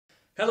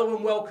Hello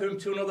and welcome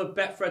to another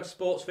Betfred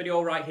Sports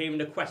video right here in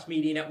the Quest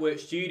Media Network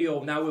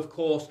studio. Now, of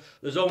course,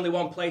 there's only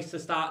one place to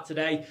start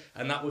today,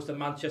 and that was the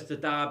Manchester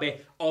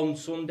derby on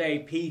Sunday.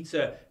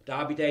 Peter,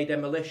 Derby Day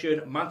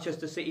Demolition,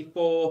 Manchester City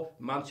 4,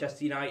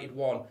 Manchester United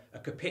 1. A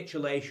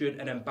capitulation,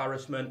 an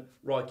embarrassment.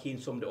 Roy Keane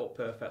summed it up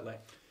perfectly.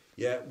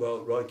 Yeah, well,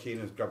 Roy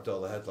Keane has grabbed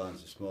all the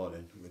headlines this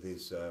morning with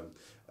his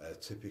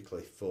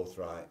typically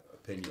forthright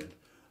opinion.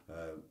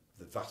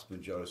 The vast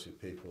majority of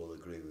people will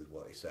agree with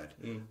what he said.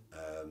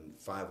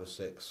 5 or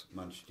 6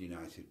 Manchester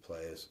United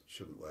players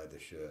shouldn't wear the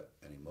shirt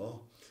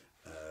anymore.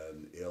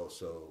 He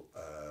also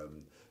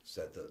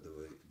said that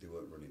they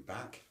weren't running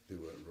back, they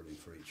weren't running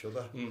for each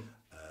other.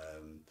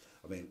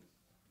 I mean,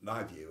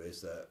 my view is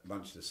that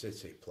Manchester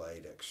City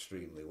played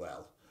extremely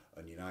well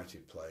and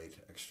United played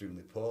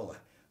extremely poorly,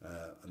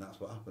 and that's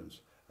what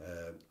happens.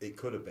 It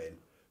could have been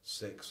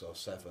 6 or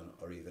 7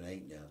 or even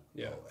 8-0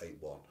 or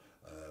 8-1.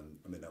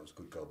 I mean, that was a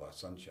good goal by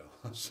Sancho.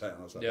 I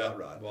was like, that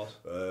right. It was.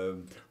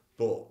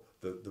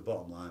 But the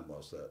bottom line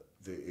was that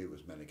it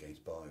was men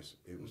against boys.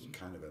 It was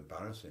kind of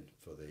embarrassing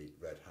for the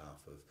red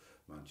half of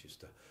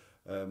Manchester.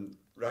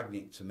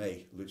 Rangnick, to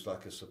me, looks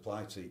like a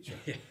supply teacher.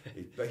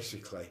 He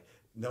basically,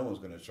 no one's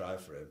going to try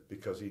for him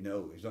because he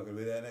knows he's not going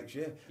to be there next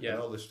year. And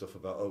all this stuff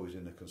about, he's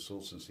in a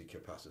consultancy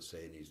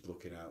capacity and he's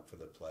looking out for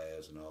the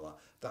players and all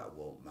that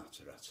won't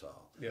matter at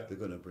all. They're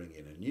going to bring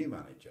in a new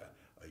manager,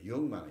 a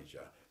young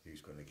manager, who's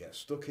going to get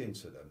stuck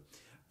into them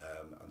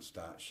and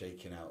start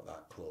shaking out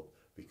that club,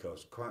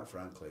 because quite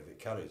frankly, if it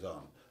carries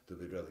on,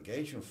 there'll be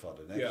relegation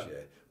fodder next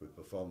year with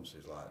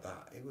performances like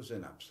that. It was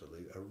an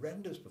absolute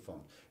horrendous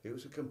performance. It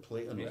was a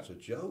complete and utter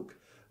joke.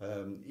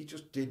 He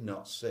just did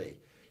not see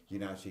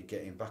United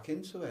getting back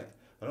into it.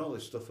 And all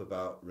this stuff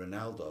about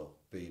Ronaldo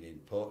being in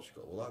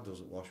Portugal, well, that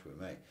doesn't wash with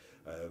me.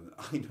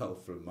 I know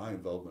from my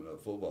involvement at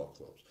football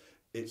clubs,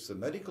 it's the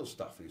medical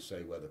staff who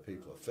say whether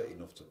people are fit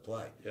enough to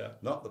play,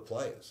 not the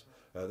players.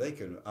 They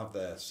can have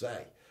their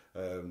say.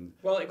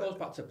 Well, it goes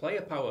back to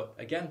player power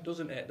again,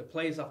 doesn't it? The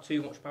players have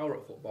too much power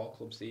at football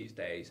clubs these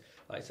days.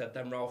 Like I said,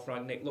 then Ralph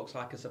Rangnick looks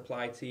like a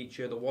supply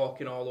teacher. They're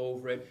walking all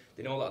over him.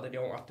 They know that they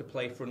don't have to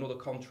play for another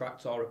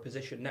contract or a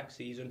position next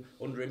season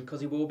under him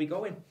because he will be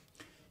going.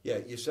 Yeah,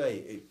 you say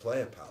it's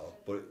player power,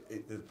 but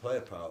the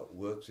player power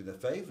works in the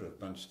favour of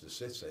Manchester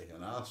City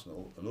and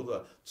Arsenal and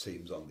other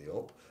teams on the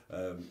up.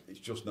 It's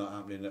just not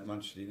happening at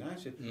Manchester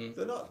United.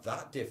 They're not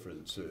that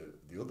different to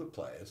the other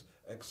players,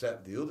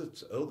 except the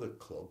other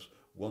clubs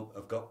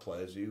have got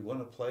players who want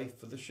to play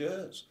for the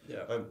shirts.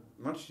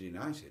 Manchester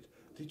United,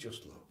 they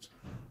just looked,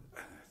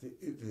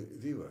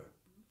 they were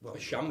a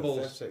shambles.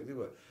 Pathetic. They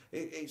were.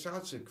 It's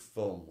hard to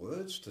form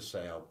words to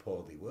say how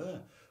poor they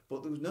were.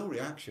 But there was no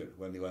reaction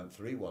when they went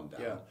 3-1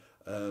 down.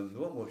 There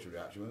wasn't much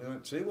reaction when they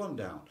went 2-1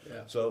 down.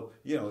 So,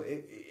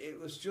 it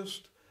was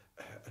just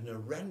an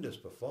horrendous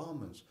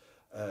performance.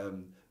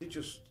 They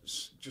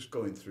just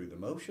going through the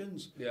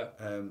motions.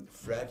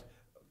 Fred,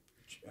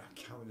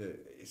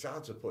 it's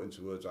hard to put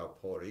into words how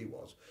poor he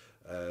was.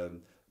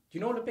 Do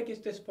you know the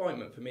biggest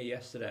disappointment for me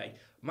yesterday?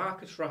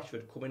 Marcus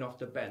Rashford coming off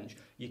the bench.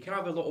 You can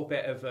have a little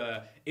bit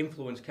of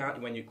influence, can't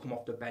you, when you come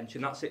off the bench?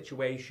 In that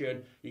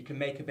situation, you can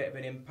make a bit of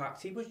an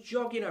impact. He was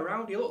jogging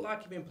around. He looked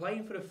like he'd been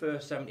playing for the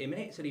first 70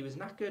 minutes and he was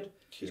knackered.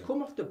 He's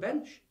come off the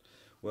bench.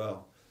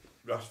 Well,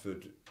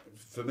 Rashford,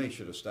 for me,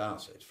 should have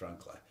started,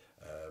 frankly,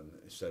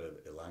 instead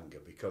of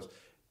Elanga, because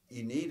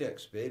you need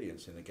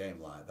experience in a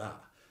game like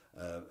that.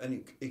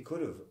 And he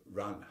could have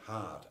ran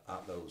hard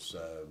at those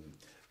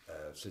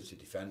City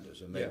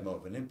defenders and made more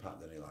of an impact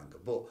than Elanga.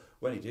 But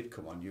when he did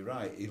come on, you're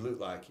right, he looked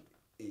like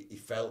he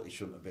felt he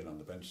shouldn't have been on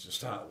the bench to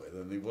start with,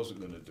 and he wasn't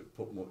going to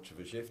put much of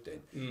a shift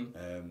in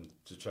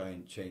to try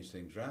and change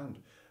things round.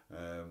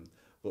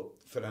 But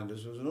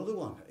Fernandes was another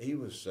one. He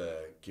was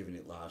giving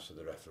it large to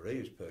the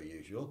referee as per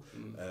usual,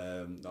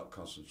 not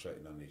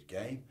concentrating on his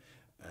game.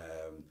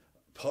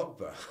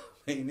 Pogba,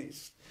 I mean,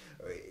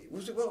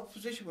 what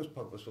position was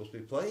Pogba supposed to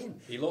be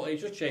playing? He was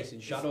just chasing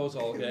shadows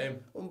all game.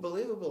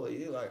 Unbelievable.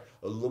 He like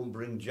a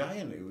lumbering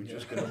giant who was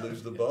just going to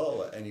lose the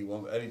ball at any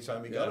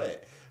time he got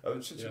it. I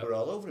mean, City were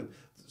all over him.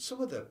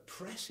 Some of the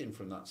pressing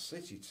from that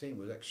City team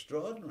was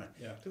extraordinary.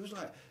 There was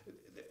like,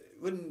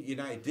 when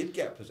United did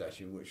get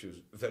possession, which was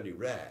very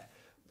rare,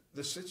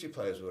 the City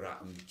players were at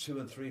them, 2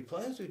 and 3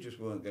 players who just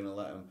weren't going to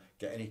let them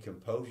get any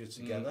composure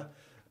together.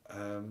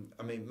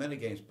 I mean, men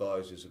against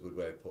boys is a good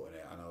way of putting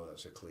it. I know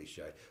that's a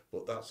cliche,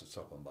 but that's the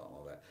top and bottom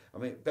of it. I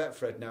mean,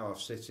 Betfred now have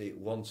City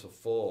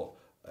 1-4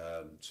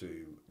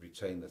 to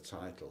retain the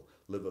title.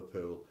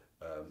 Liverpool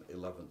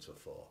 11-4.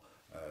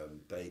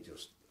 They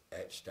just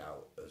etched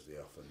out, as they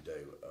often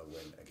do, a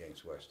win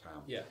against West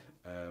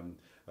Ham.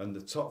 And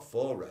the top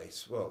 4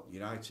 race, well,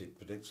 United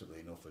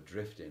predictably enough are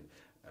drifting.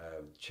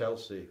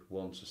 Chelsea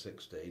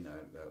 1-16,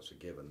 that's a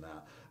given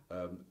that.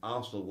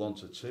 Arsenal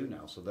 1-2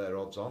 now, so they're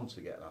odds on to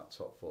get that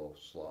top 4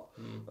 slot.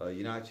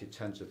 United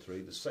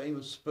 10-3, the same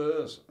as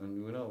Spurs,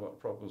 and we know what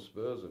problems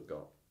Spurs have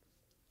got.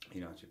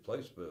 United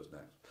play Spurs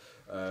next.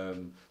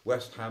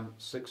 West Ham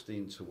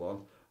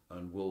 16-1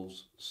 and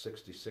Wolves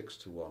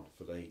 66-1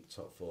 for the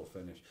top 4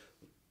 finish.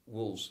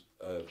 Wolves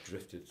have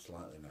drifted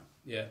slightly now.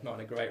 Yeah, not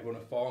in a great run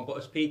of form. But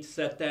as Peter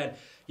said then,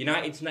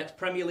 United's next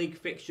Premier League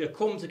fixture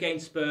comes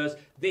against Spurs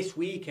this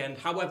weekend.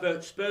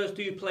 However, Spurs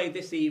do play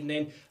this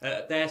evening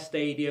at their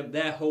stadium.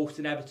 They're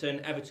hosting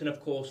Everton. Everton,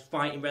 of course,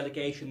 fighting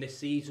relegation this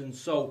season.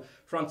 So,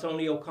 for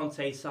Antonio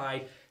Conte's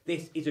side,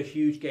 this is a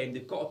huge game.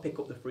 They've got to pick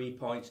up the 3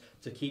 points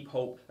to keep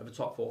hope of a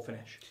top 4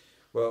 finish.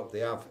 Well, they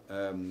have.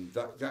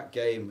 That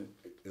game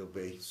will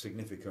be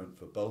significant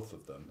for both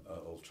of them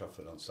at Old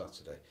Trafford on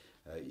Saturday.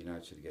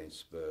 United against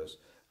Spurs.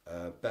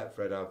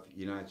 Betfred have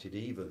United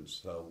evens,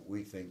 so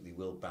we think they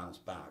will bounce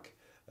back.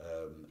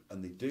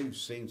 And they do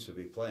seem to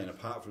be playing,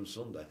 apart from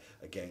Sunday,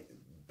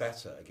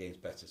 better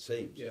against better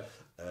teams. Yeah.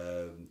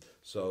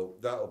 So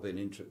that'll be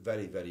a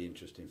very, very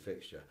interesting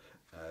fixture.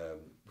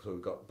 So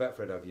we've got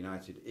Betfred have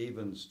United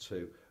evens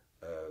to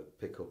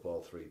pick up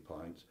all 3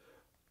 points.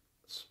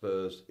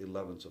 Spurs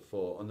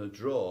 11-4, and the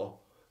draw.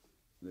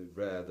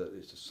 Rare that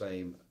it's the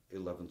same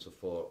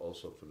 11-4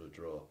 also for the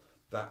draw.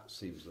 That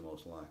seems the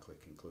most likely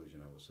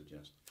conclusion, I would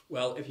suggest.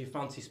 Well, if you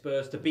fancy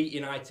Spurs to beat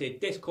United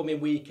this coming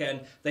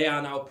weekend, they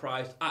are now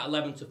priced at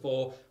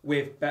 11-4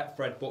 with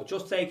Betfred. But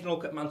just taking a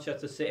look at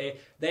Manchester City,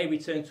 they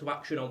return to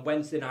action on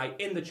Wednesday night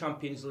in the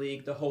Champions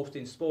League. They're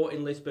hosting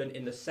Sporting Lisbon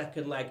in the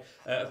second leg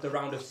of the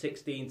round of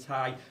 16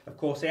 tie. Of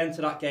course, they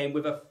enter that game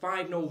with a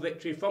 5-0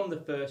 victory from the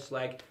first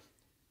leg.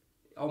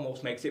 It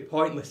almost makes it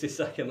pointless, this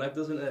second leg,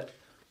 doesn't it?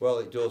 Well,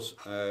 it does.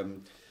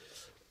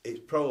 It's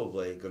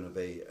probably going to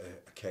be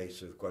a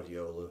case of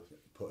Guardiola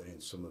putting in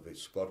some of his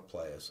squad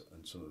players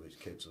and some of his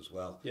kids as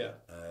well. Yeah.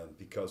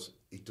 Because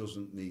he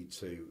doesn't need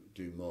to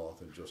do more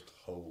than just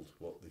hold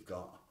what they've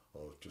got,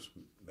 or just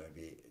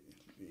maybe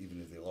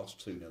even if they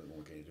lost 2-0, it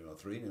won't make any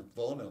difference, or 3-0, 4-0,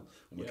 won't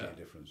make any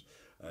difference.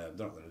 They're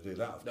not going to do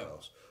that, of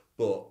course.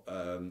 But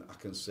I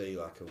can see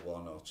like a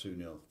 1 or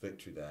 2-0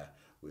 victory there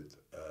with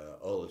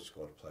all his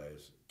squad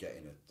players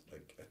getting a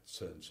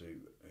turn to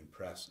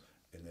impress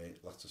in the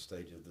latter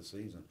stage of the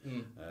season.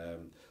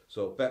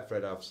 So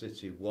Betfred have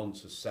City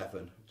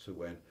 1-7 to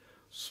win.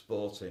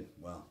 Sporting,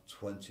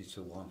 20-1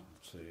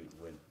 to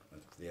win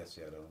at the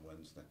Etihad on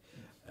Wednesday.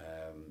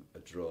 A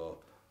draw,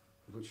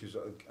 which is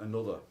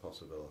another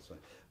possibility.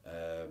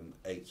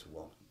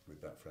 8-1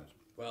 with Betfred.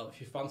 Well,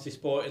 if you fancy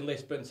Sporting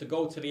Lisbon to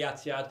go to the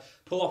Etihad,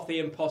 pull off the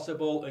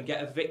impossible and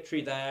get a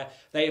victory there,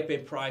 they have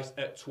been priced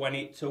at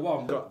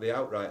 20-1. Got the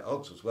outright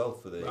odds as well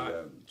for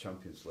the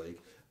Champions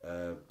League.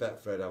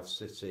 Betfred have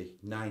City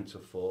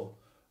 9-4,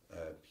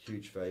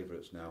 huge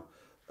favourites now,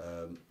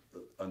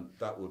 and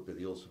that would be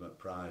the ultimate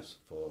prize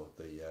for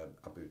the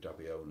Abu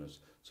Dhabi owners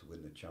to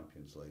win the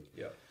Champions League.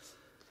 Yeah.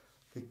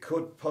 They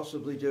could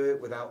possibly do it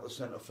without the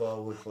centre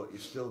forward, but you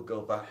still go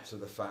back to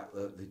the fact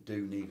that they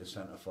do need a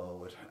centre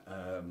forward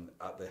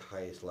at the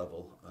highest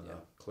level, and I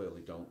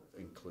clearly don't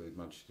include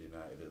Manchester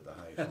United at the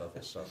highest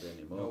level sadly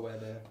anymore. Nowhere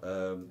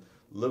there.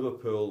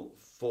 Liverpool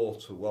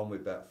 4-1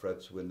 with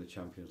Betfred to win the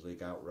Champions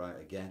League outright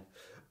again.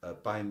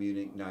 Bayern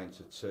Munich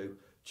 9-2.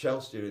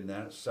 Chelsea are in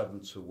there at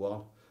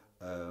 7-1,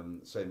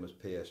 same as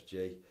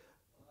PSG.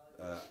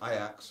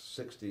 Ajax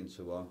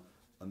 16-1,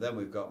 and then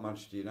we've got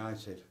Manchester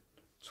United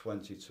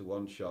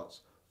 20-1 shots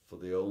for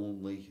the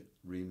only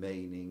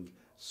remaining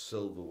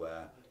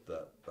silverware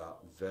that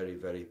very,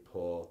 very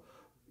poor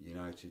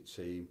United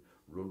team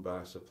run by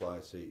a supply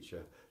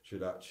teacher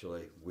should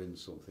actually win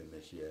something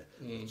this year.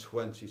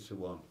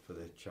 20-1 for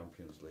the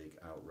Champions League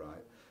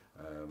outright.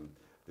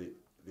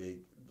 They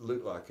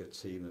look like a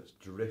team that's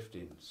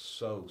drifting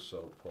so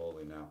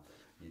poorly now.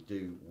 You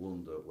do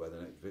wonder where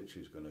the next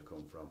victory is going to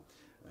come from.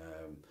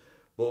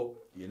 But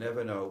you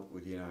never know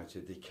with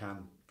United.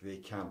 They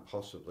can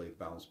possibly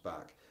bounce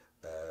back.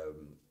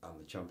 And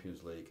the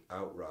Champions League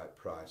outright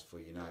price for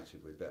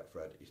United with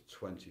Betfred is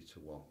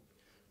 20-1.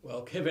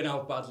 Well, given how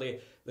badly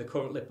they're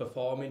currently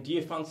performing, do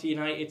you fancy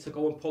United to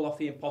go and pull off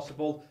the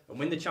impossible and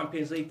win the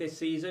Champions League this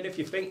season? If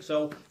you think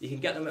so, you can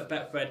get them at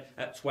Betfred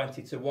at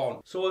 20-1.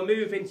 So we'll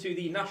move into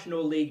the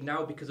National League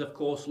now because, of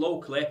course,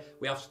 locally,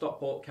 we have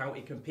Stockport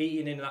County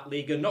competing in that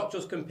league. And not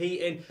just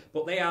competing,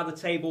 but they are the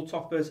table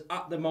toppers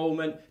at the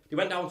moment. They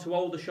went down to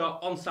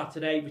Aldershot on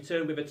Saturday,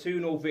 returned with a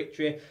 2-0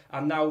 victory,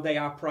 and now they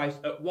are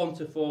priced at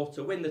 1-4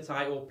 to win the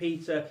title.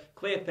 Peter,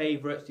 clear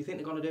favourites. Do you think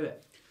they're going to do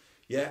it?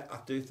 Yeah, I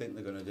do think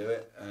they're going to do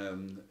it.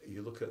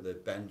 You look at the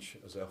bench,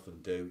 as they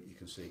often do, you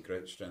can see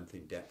great strength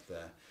in depth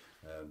there.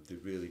 They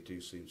really do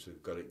seem to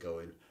have got it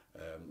going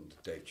under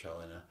Dave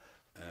Challoner.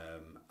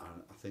 And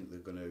I think they're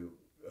going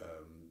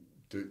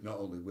to not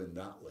only win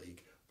that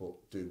league, but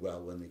do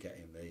well when they get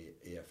in the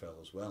EFL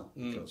as well,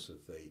 because of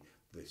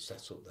the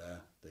setup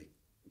there, the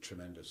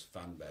tremendous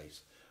fan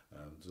base.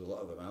 There's a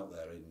lot of them out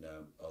there in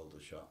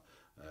Aldershot.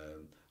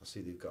 I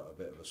see they've got a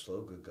bit of a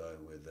slogan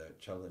going with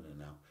Challoner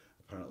now.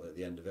 Apparently at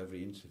the end of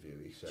every interview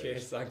he says,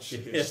 "Cheers, thank you."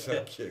 Cheers,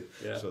 thank you.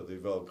 Yeah. So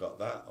they've all got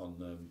that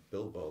on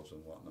billboards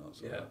and whatnot.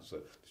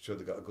 So, so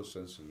they've got a good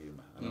sense of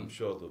humour, and I'm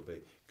sure they'll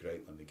be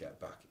great when they get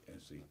back.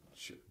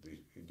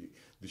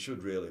 They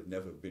should really have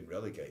never been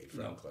relegated,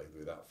 frankly,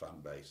 with that fan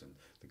base and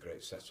the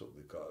great setup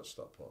they've got at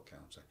Stockport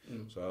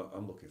County. So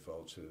I'm looking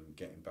forward to them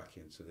getting back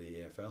into the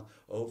EFL.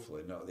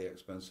 Hopefully not at the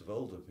expense of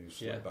Oldham, who's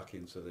slipped back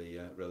into the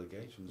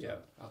relegation zone. Yeah,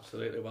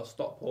 absolutely. Well,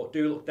 Stockport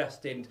do look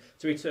destined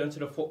to return to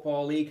the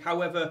Football League.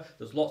 However,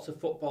 there's lots of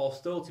football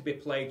still to be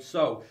played.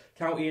 So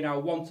County are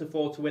now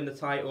 1-4 to win the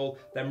title.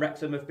 Then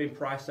Wrexham have been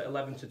priced at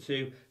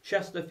 11-2.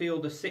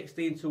 Chesterfield are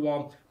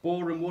 16-1.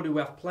 Boreham Wood, who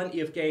have plenty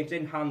of games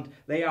in hand,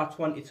 they are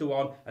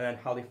 20-1, and then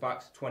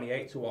Halifax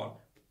 28-1.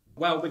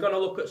 Well, we're going to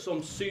look at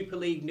some Super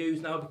League news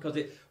now because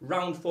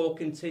round 4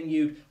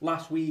 continued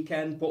last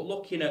weekend. But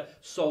looking at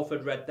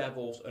Salford Red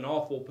Devils, an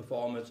awful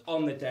performance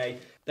on the day.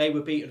 They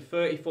were beaten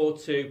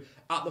 34-2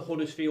 at the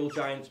Huddersfield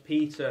Giants.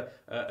 Peter,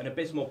 an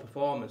abysmal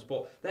performance.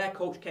 But their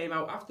coach came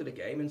out after the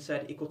game and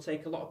said he could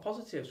take a lot of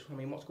positives. I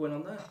mean, what's going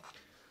on there?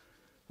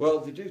 Well,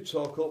 they do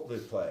talk up the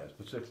players,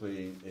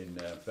 particularly in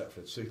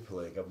Betfred Super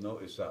League. I've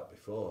noticed that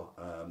before.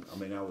 I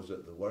mean, I was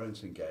at the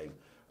Warrington game,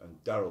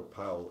 and Darryl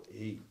Powell,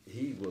 he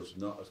was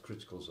not as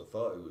critical as I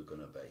thought he was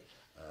going to be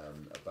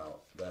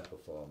about their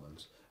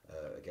performance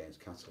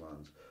against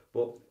Catalans.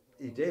 But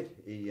he did.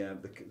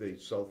 The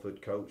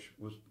Salford coach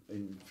was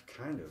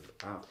kind of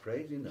half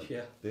praising them.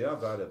 Yeah. They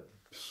have had a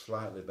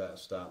slightly better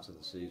start to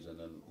the season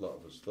than a lot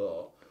of us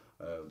thought,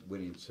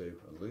 winning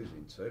 2 and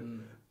losing 2.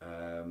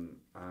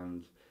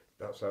 And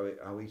that's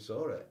how he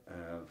saw it.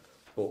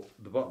 But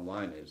the bottom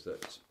line is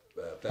that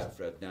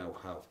Betfred now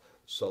have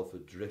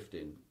Salford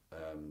drifting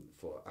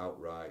for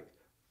outright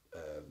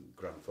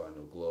grand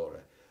final glory.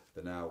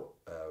 They're now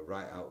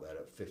right out there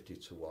at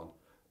 50-1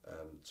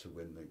 to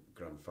win the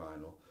grand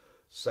final.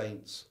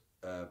 Saints,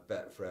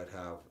 Betfred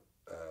have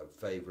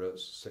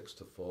favourites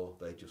 6-4.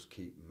 They just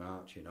keep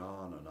marching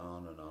on and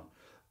on and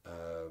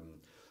on.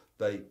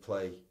 They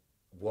play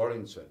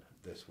Warrington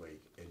this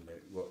week in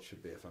what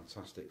should be a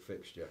fantastic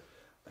fixture.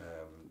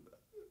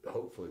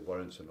 Hopefully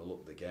Warrington will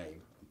up the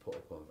game and put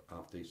up a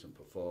half-decent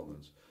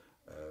performance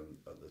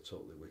at the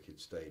Totally Wicked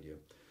Stadium.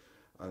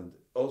 And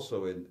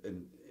also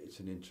it's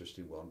an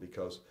interesting one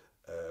because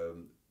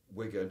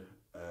Wigan,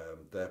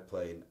 they're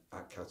playing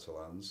at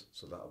Catalans,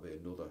 so that'll be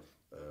another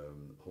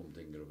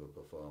humdinger of a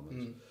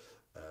performance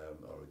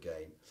or a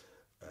game.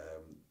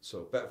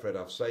 So Betfred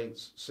have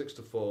Saints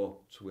 6-4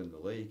 to win the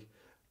league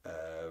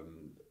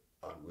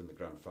and win the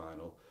grand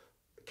final.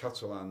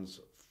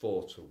 Catalans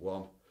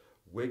 4-1.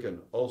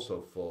 Wigan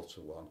also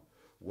 4-1.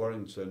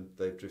 Warrington,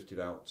 they've drifted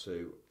out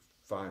to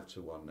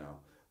 5-1 now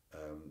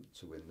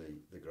to win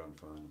the grand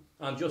final.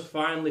 And just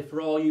finally, for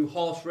all you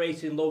horse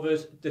racing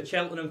lovers, the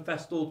Cheltenham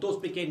Festival does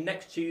begin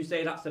next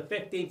Tuesday. That's the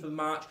 15th of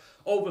March,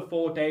 over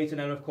 4 days. And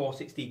then, of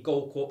course, it's the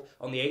Gold Cup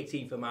on the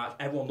 18th of March.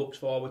 Everyone looks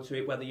forward to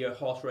it, whether you're a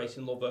horse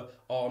racing lover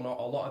or not.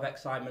 A lot of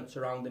excitement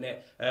surrounding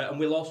it. And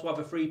we'll also have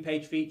a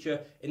 3-page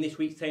feature in this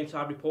week's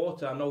Tameside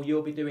Reporter. I know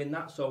you'll be doing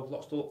that, so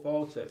lots to look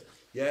forward to.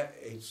 Yeah,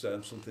 it's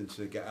something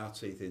to get our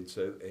teeth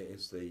into. It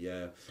is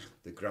the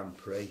Grand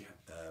Prix,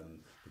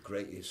 the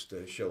greatest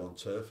show on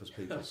turf, as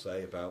people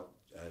say about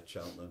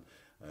Cheltenham.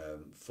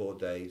 4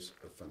 days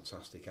of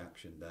fantastic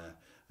action there.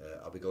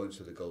 I'll be going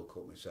to the Gold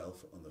Cup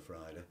myself on the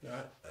Friday,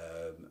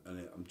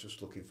 and I'm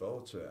just looking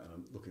forward to it. And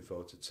I'm looking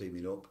forward to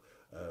teaming up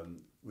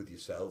with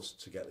yourselves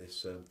to get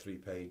this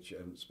 3-page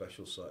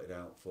special sorted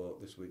out for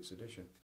this week's edition.